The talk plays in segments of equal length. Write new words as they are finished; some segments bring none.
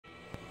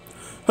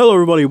Hello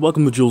everybody,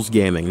 welcome to Jules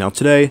Gaming. Now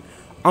today,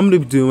 I'm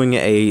going to be doing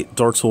a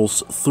Dark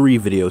Souls 3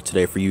 video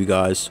today for you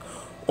guys.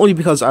 Only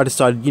because I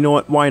decided, you know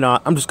what, why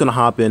not? I'm just going to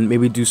hop in,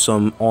 maybe do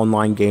some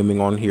online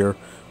gaming on here.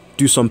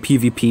 Do some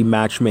PVP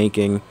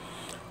matchmaking.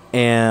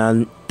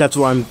 And that's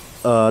what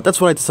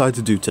I decided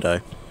to do today.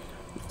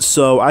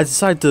 So I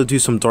decided to do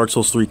some Dark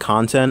Souls 3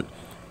 content.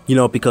 You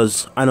know,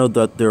 because I know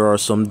that there are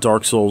some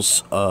Dark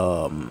Souls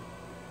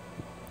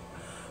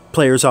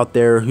players out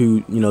there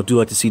who, you know, do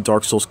like to see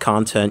Dark Souls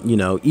content, you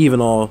know,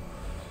 even all,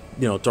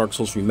 you know, Dark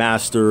Souls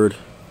Remastered,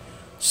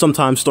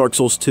 sometimes Dark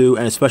Souls 2,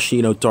 and especially,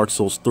 you know, Dark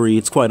Souls 3,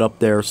 it's quite up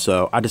there,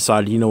 so I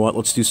decided, you know what,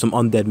 let's do some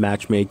undead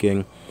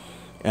matchmaking,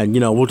 and, you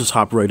know, we'll just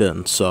hop right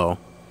in, so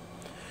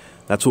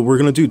that's what we're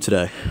gonna do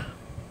today.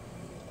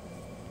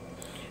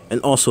 And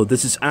also,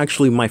 this is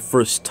actually my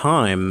first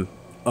time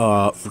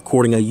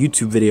recording a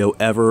YouTube video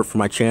ever for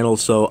my channel,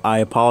 so I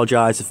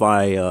apologize if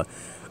I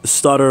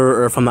stutter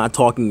or if I'm not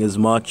talking as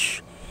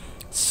much.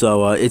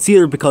 So it's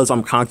either because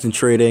I'm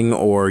concentrating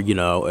or, you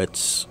know,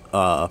 it's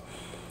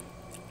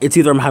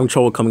either I'm having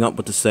trouble coming up with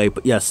what to say.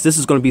 But yes, this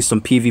is going to be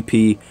some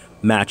PvP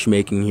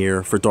matchmaking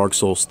here for Dark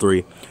Souls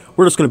 3.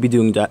 We're just going to be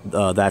doing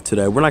that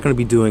today. We're not going to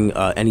be doing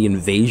any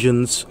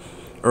invasions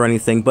or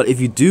anything, but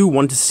if you do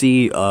want to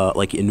see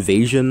like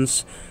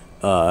invasions,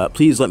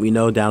 please let me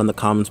know down in the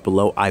comments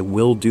below. I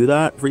will do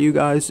that for you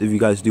guys if you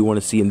guys do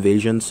want to see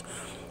invasions.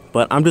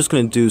 But I'm just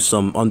going to do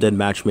some undead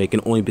matchmaking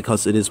only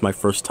because it is my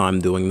first time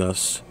doing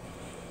this,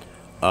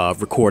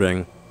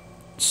 recording.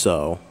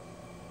 So,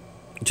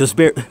 just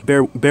bear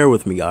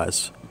with me,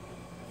 guys.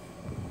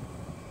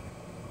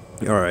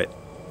 Alright,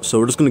 so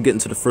we're just going to get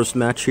into the first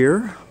match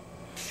here.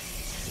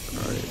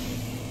 Alright.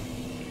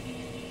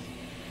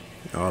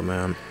 Oh,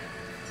 man.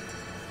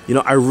 You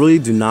know, I really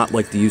do not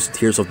like to use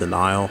Tears of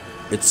Denial.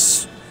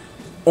 It's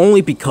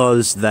only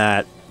because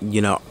that,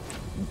 you know,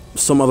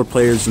 some other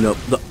players, you know,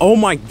 oh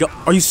my god,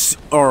 are you,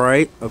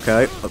 alright,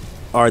 okay,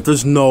 alright,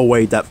 there's no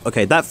way that,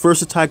 okay, that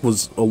first attack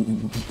was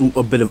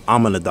a bit of,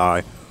 I'm gonna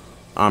die,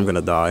 yep,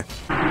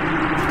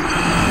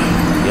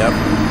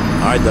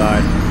 I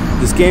died.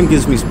 This game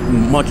gives me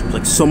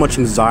so much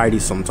anxiety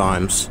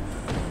sometimes.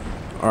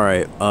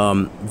 Alright,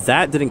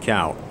 that didn't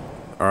count,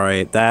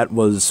 alright, that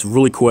was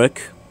really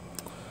quick.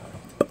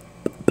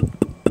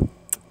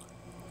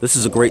 This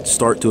is a great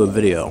start to a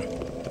video.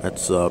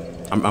 That's,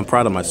 I'm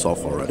proud of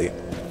myself already.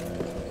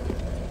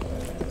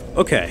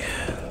 Okay.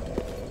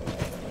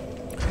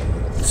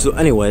 So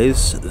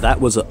anyways, that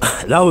was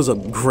a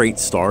great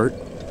start.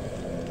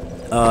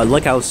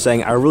 Like I was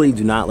saying, I really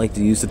do not like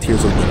to use the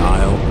Tears of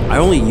Denial. I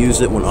only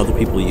use it when other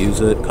people use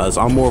it, because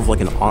I'm more of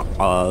like an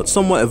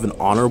somewhat of an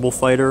honorable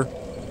fighter.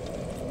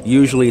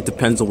 Usually it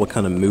depends on what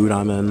kind of mood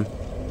I'm in.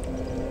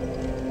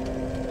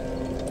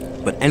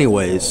 But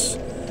anyways,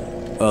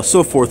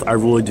 so forth, I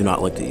really do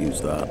not like to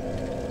use that.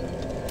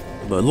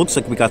 But it looks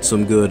like we got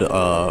some good,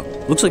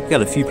 looks like we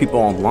got a few people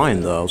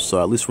online though,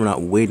 so at least we're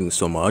not waiting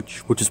so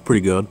much, which is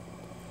pretty good.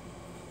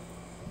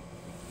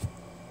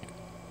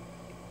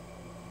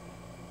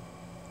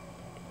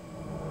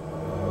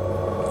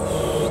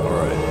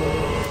 Alright.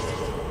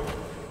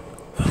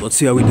 Let's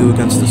see how we do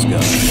against this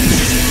guy.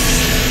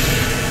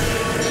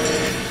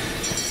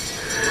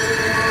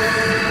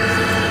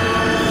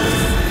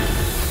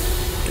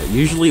 Okay,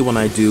 usually when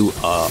I do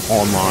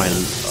online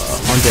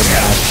undead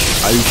match,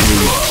 I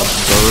usually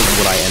observe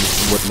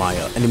what my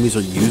enemies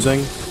are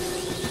using.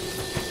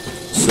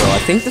 So I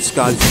think this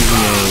guy's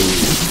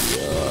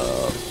using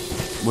a,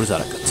 what is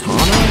that, a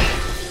katana? I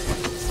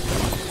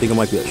think it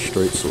might be a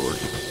straight sword.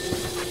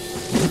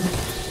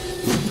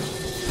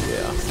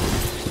 Yeah.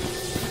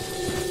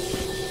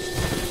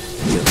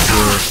 Get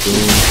this, boom,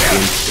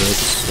 boom,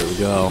 six. There we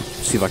go.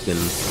 Let's see if I can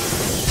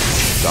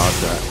dodge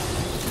that.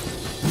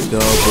 Let's go,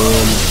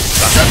 boom.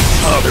 Dodge that.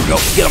 Oh, there we go.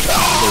 Get him. There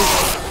we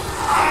go.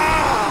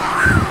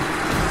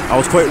 I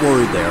was quite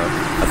worried there.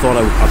 I thought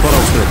I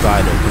was gonna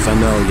die there, because I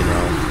know, you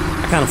know,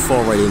 I kind of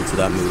fall right into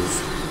that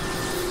move.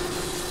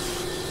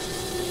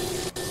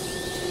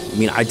 I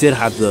mean, I did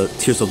have the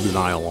Tears of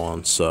Denial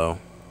on, so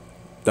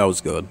that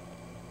was good.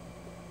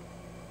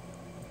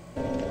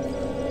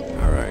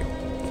 Alright,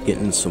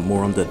 getting some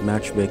more undead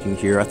matchmaking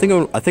here. I think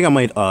I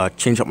might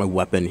change up my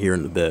weapon here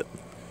in a bit.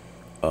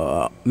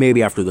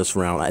 Maybe after this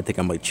round, I think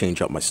I might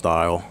change up my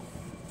style.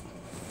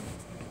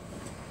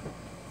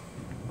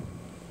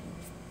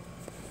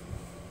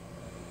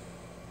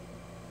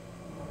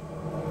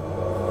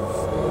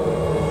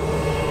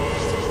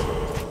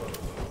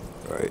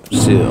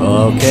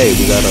 Okay,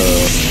 we got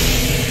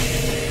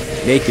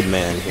a naked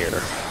man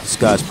here. This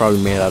guy's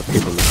probably made out of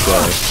paper mache.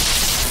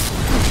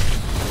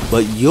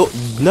 But you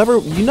never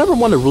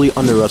want to really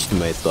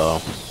underestimate though.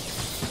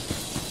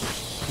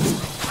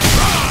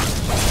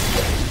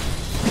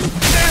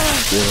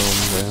 Get him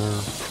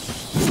there.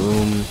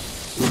 Boom.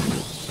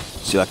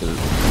 See if I can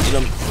get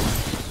him.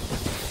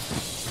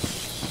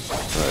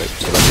 Alright,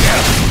 see if I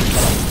can.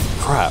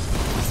 Crap.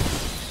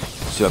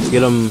 See if I can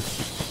get him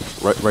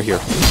right here.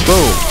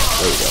 Boom!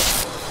 There we go.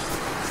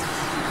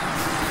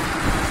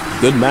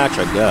 Good match,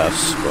 I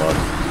guess, but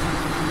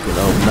You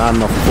know, not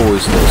enough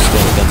poise to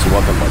stand against a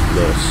weapon like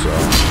this, so...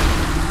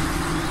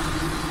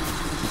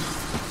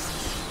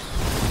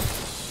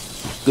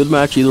 Good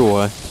match either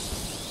way.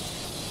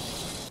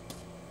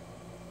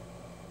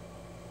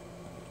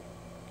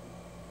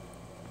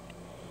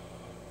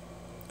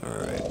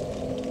 Alright.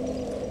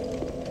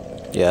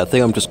 Yeah, I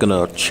think I'm just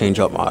gonna change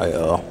up my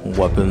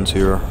weapons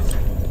here.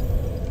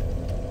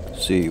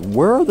 See,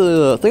 where are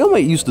the... I think I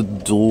might use the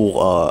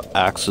dual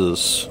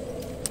axes.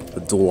 The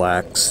dual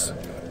axe.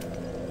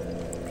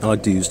 I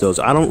like to use those.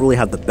 I don't really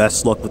have the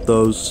best luck with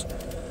those.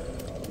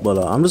 But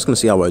I'm just gonna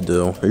see how I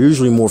do. They're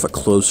usually more of a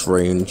close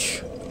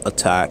range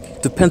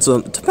attack. Depends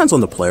on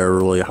the player,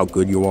 really, how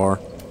good you are.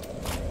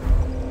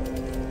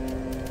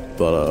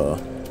 But,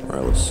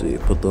 alright, let's see.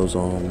 Put those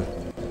on.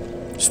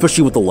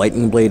 Especially with the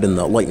lightning blade and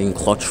the lightning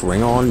clutch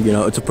ring on, you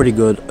know, it's a pretty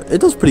good... It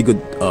does pretty good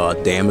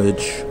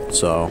damage,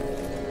 so...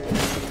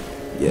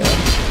 Yeah.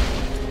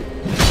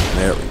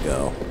 There we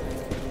go.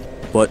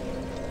 But,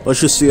 let's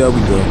just see how we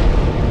do.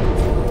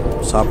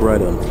 Let's hop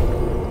right in.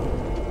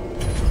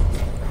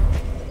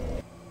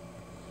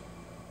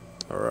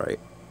 Alright.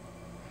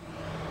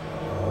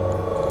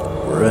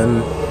 We're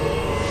in.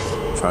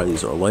 Try to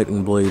use our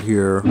lightning blade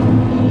here.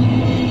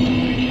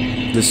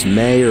 This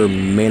may or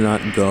may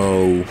not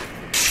go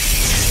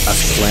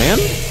as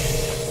planned,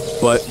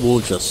 but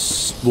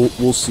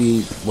we'll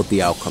see what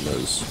the outcome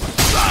is.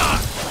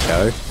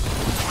 Okay.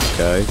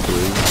 Okay, 3,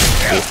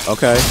 4,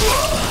 okay,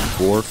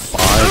 4,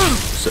 5,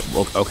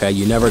 6, okay,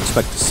 you never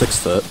expect the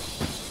 6th hit.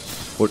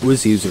 What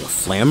was he using, a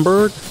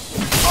flambird?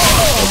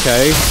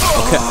 Okay,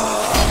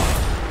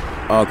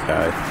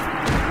 okay.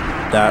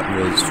 That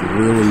was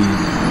really...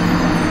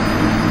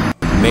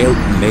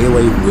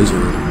 Melee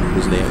Wizard,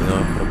 his name,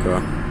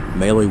 okay.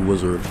 Melee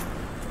Wizard.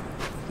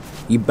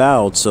 He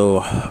bowed, so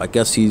I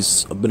guess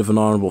he's a bit of an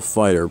honorable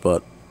fighter,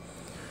 but...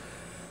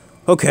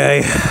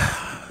 Okay,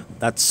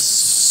 that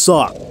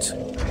sucked.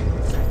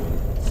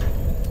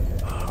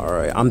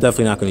 Alright, I'm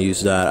definitely not going to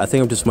use that. I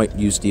think I just might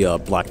use the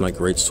Black Knight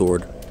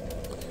Greatsword.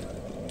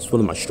 It's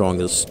one of my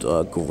strongest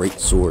great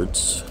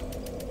swords.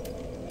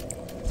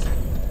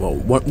 Well,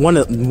 one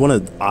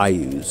that I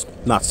used.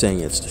 Not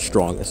saying it's the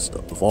strongest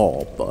of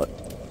all, but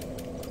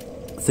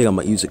I think I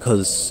might use it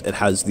because it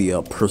has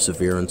the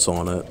perseverance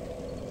on it.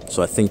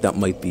 So I think that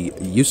might be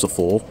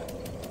useful.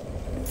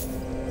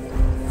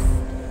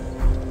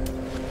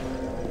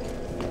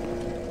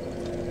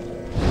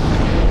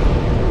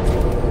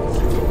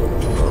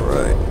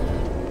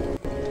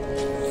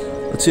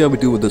 Let's see how we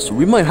do with this.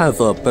 We might have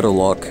better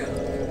luck.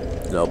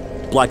 You know,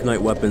 Black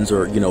Knight weapons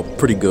are, you know,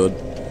 pretty good.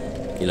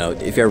 You know,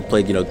 if you ever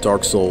played, you know,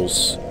 Dark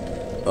Souls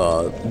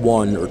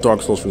 1 or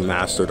Dark Souls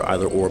Remastered,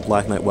 either or,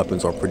 Black Knight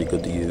weapons are pretty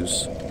good to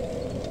use.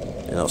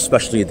 You know,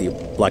 especially the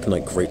Black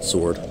Knight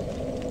Greatsword.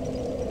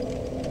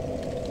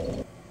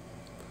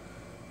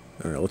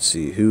 Alright, let's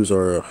see. Who's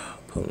our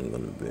opponent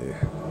gonna be?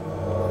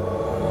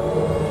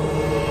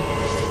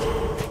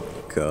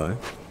 Okay.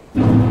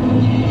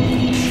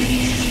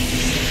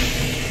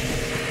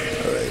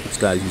 This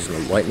guy's using a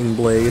lightning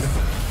blade.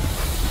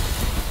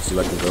 Let's see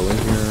if I can go in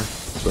here.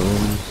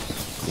 Boom.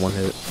 One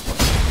hit.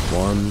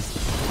 One.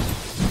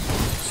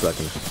 So I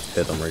can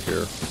hit him right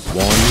here.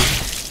 1,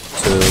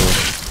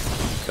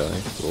 2. Okay.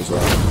 Rolls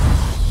out.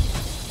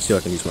 See if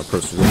I can use my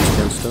perseverance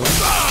against him.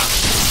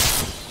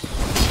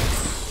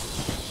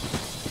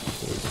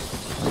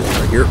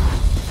 Right here.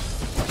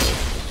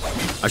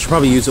 I should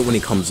probably use it when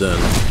he comes in.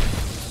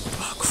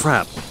 Oh,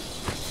 crap.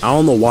 I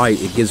don't know why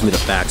it gives me the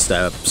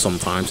backstab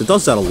sometimes. It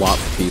does that a lot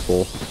for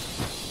people.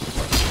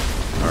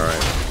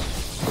 Alright.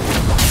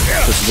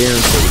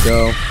 Perseverance, there we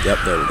go. Yep,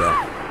 there we go.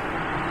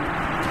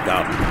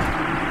 Got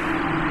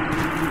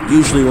him.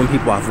 Usually when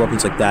people have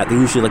weapons like that, they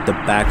usually like to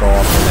back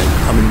off and then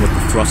come in with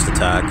the thrust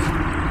attack.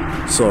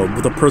 So,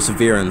 with the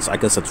perseverance, I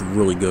guess that's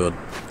really good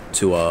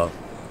to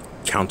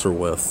counter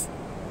with.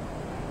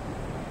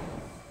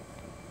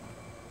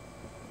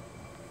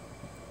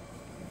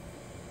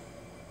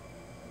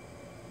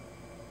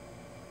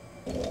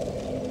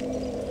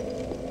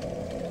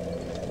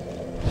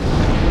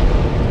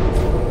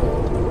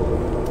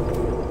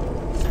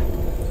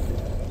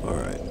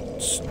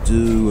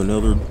 Do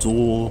another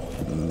duel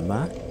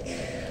match.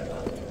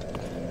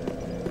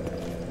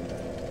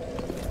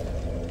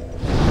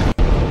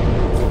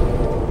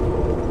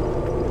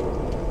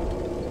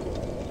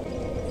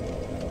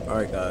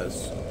 Alright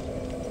guys.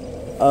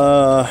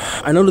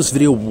 I know this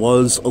video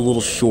was a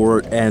little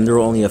short and there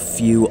were only a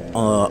few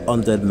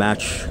undead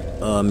match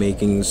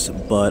makings,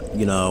 but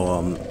you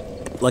know,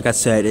 like I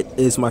said, it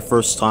is my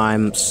first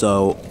time,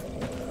 so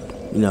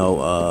you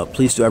know,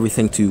 please do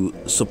everything to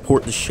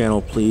support this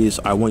channel, please.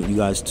 I want you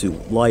guys to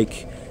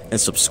like and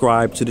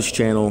subscribe to this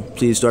channel.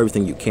 Please do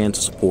everything you can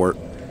to support.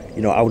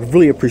 You know, I would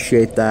really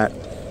appreciate that.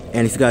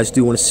 And if you guys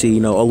do want to see,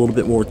 you know, a little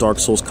bit more Dark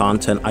Souls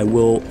content, I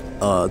will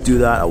do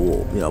that. I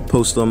will, you know,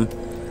 post them.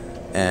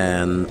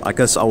 And I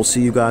guess I will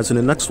see you guys in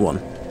the next one.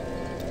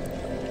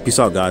 Peace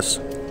out, guys.